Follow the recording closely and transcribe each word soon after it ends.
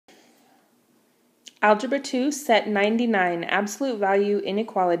Algebra 2, set 99, absolute value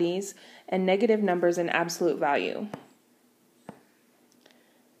inequalities and negative numbers in absolute value.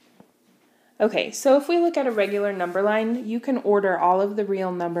 Okay, so if we look at a regular number line, you can order all of the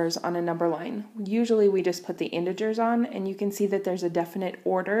real numbers on a number line. Usually we just put the integers on, and you can see that there's a definite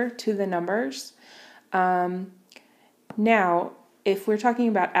order to the numbers. Now, if we're talking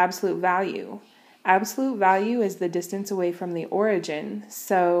about absolute value is the distance away from the origin.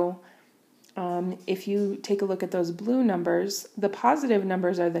 So if you take a look at those blue numbers, the positive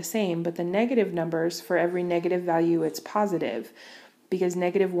numbers are the same, but the negative numbers, for every negative value, it's positive, because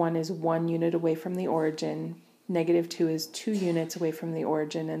 -1 is 1 unit away from the origin, -2 is 2 units away from the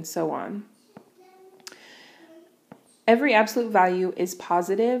origin, and so on. Every absolute value is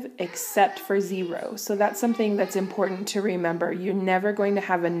positive except for 0. So that's something that's important to remember. You're never going to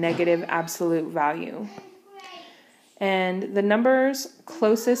have a negative absolute value. And the numbers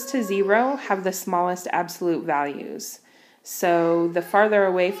closest to 0 have the smallest absolute values. So the farther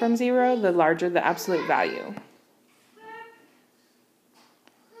away from 0, the larger the absolute value.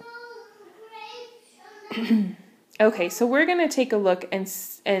 Okay, so we're going to take a look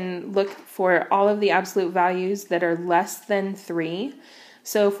and look for all of the absolute values that are less than 3.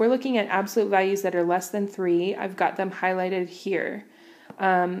 So if we're looking at absolute values that are less than 3, I've got them highlighted here.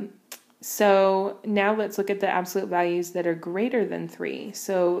 So now let's look at the absolute values that are greater than 3.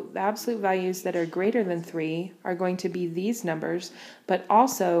 So the absolute values that are greater than 3 are going to be these numbers, but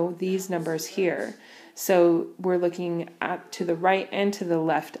also these numbers here. So we're looking to the right and to the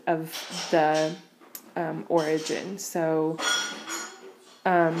left of the origin. So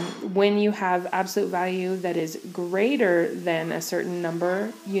when you have absolute value that is greater than a certain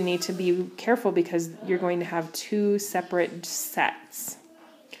number, you need to be careful because you're going to have two separate sets.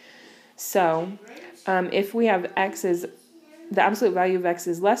 So if we have the absolute value of x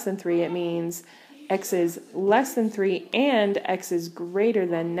is less than 3, it means x is less than 3 and x is greater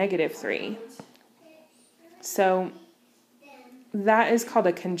than -3. So that is called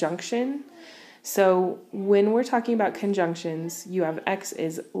a conjunction. So when we're talking about conjunctions, you have x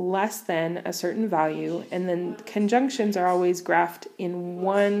is less than a certain value, and then conjunctions are always graphed in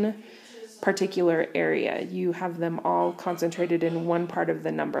one particular area. You have them all concentrated in one part of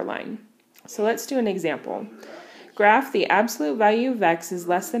the number line. So let's do an example. Graph the absolute value of x is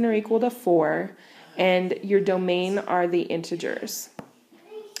less than or equal to 4, and your domain are the integers.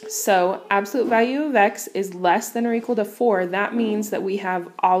 So absolute value of x is less than or equal to 4. That means that we have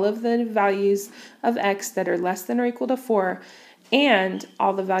all of the values of x that are less than or equal to 4 and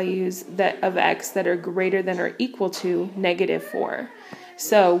all the values of x that are greater than or equal to -4.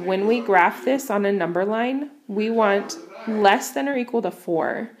 So when we graph this on a number line, we want less than or equal to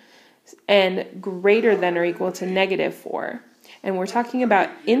 4 and greater than or equal to -4. And we're talking about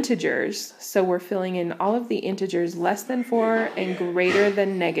integers, so we're filling in all of the integers less than 4 and greater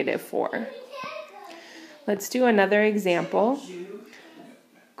than -4. Let's do another example.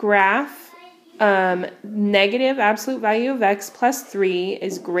 Graph negative absolute value of x plus 3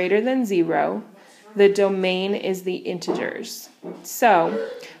 is greater than 0. The domain is the integers. So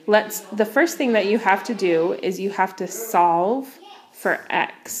the first thing that you have to do is you have to solve for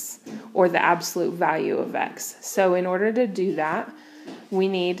x, or the absolute value of x. So in order to do that, we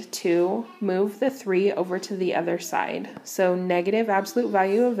need to move the 3 over to the other side. So negative absolute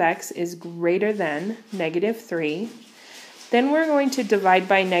value of x is greater than -3. Then we're going to divide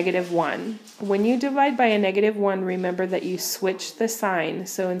by -1. When you divide by a -1, remember that you switch the sign.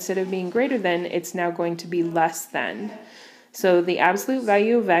 So instead of being greater than, it's now going to be less than. So the absolute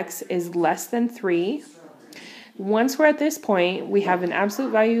value of x is less than 3. Once we're at this point, we have an absolute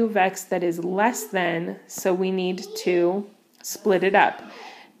value of x that is less than, so we need to split it up.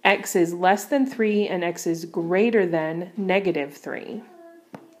 X is less than 3 and x is greater than -3,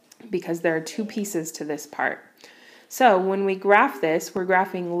 because there are two pieces to this part. So when we graph this, we're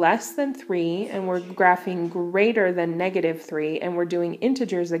graphing less than 3 and we're graphing greater than -3, and we're doing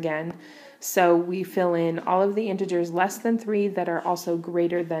integers again. So we fill in all of the integers less than 3 that are also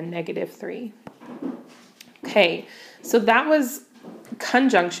greater than -3. Okay, so that was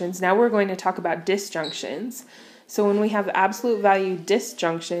conjunctions. Now we're going to talk about disjunctions. So when we have absolute value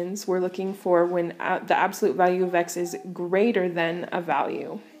disjunctions, we're looking for when the absolute value of x is greater than a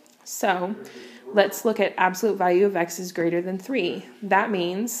value. So let's look at absolute value of x is greater than 3. That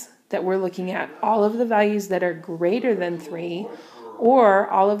means that we're looking at all of the values that are greater than 3 or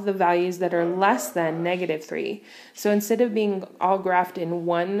all of the values that are less than -3. So instead of being all graphed in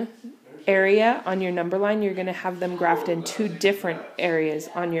one area on your number line, you're going to have them graphed in two different areas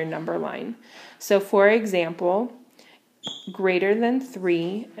on your number line. So for example, greater than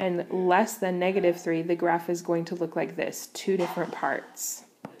 3 and less than -3, the graph is going to look like this, two different parts.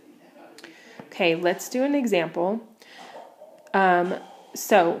 Okay, let's do an example.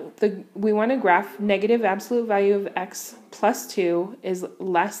 We want to graph negative absolute value of x plus 2 is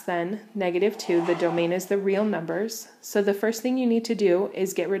less than -2. The domain is the real numbers. So the first thing you need to do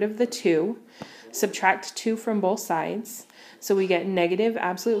is get rid of the 2, subtract 2 from both sides. So we get negative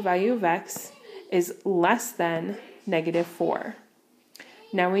absolute value of x is less than -4.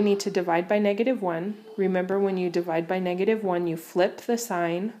 Now we need to divide by -1. Remember, when you divide by -1, you flip the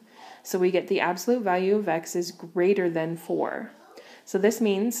sign. So we get the absolute value of x is greater than 4. So this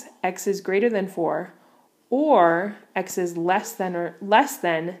means x is greater than 4, or x is less than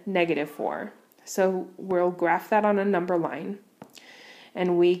 -4. So we'll graph that on a number line,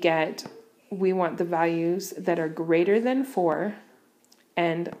 and we want the values that are greater than 4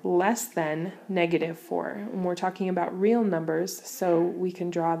 and less than -4. And we're talking about real numbers, so we can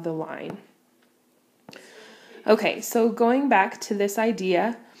draw the line. Okay, so going back to this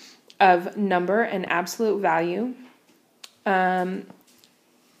idea of number and absolute value, and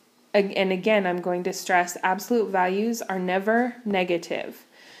again, I'm going to stress absolute values are never negative.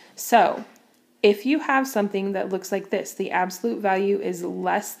 So if you have something that looks like this, the absolute value is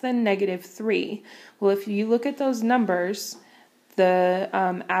less than -3. Well, if you look at those numbers, the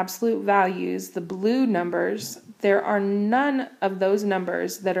absolute values, the blue numbers, there are none of those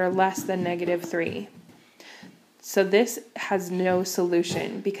numbers that are less than -3. So this has no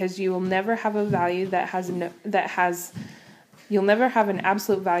solution, because you will never have a value you'll never have an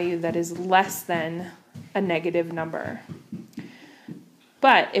absolute value that is less than a negative number.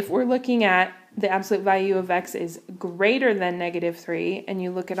 But if we're looking at the absolute value of x is greater than -3, and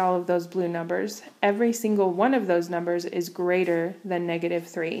you look at all of those blue numbers, every single one of those numbers is greater than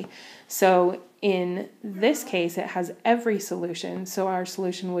 -3. So in this case, it has every solution. So our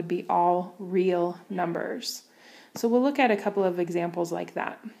solution would be all real numbers. So we'll look at a couple of examples like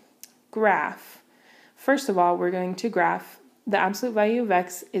that. Graph. First of all, we're going to graph the absolute value of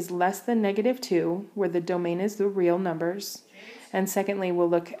x is less than -2, where the domain is the real numbers. And secondly, we'll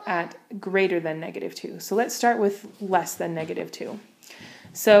look at greater than -2. So let's start with less than -2.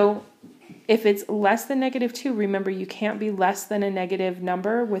 So if it's less than -2, remember, you can't be less than a negative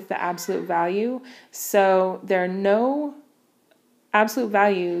number with the absolute value. So there are no absolute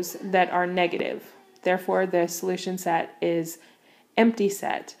values that are negative. Therefore, the solution set is empty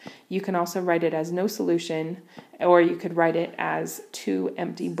set. You can also write it as no solution, or you could write it as 2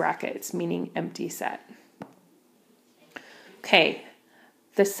 empty brackets, meaning empty set. Okay,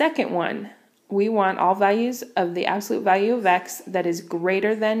 the second one, we want all values of the absolute value of x that is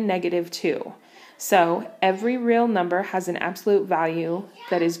greater than -2. So every real number has an absolute value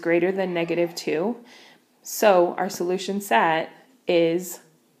that is greater than -2. So our solution set is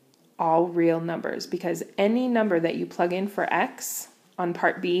all real numbers, because any number that you plug in for x on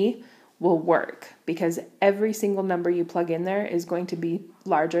part B will work, because every single number you plug in there is going to be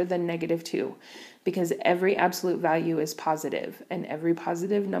larger than -2, because every absolute value is positive, and every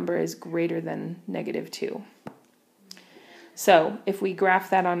positive number is greater than -2. So if we graph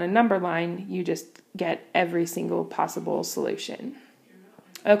that on a number line, you just get every single possible solution.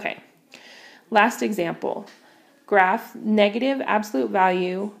 Okay, last example. Graph negative absolute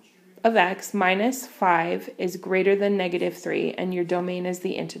value of x minus 5 is greater than -3, and your domain is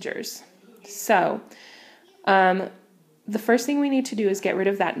the integers. So the first thing we need to do is get rid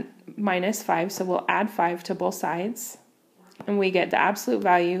of that -5, so we'll add 5 to both sides, and we get the absolute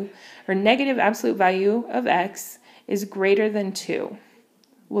value, or negative absolute value of x is greater than 2.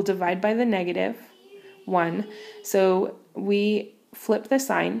 We'll divide by the -1, so we flip the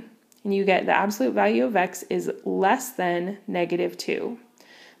sign, and you get the absolute value of x is less than -2.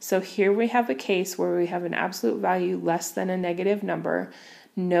 So here we have a case where we have an absolute value less than a negative number.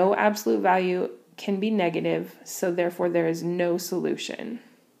 No absolute value can be negative, so therefore there is no solution.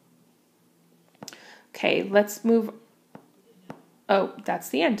 Okay, let's move. Oh, that's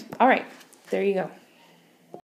the end. All right, there you go.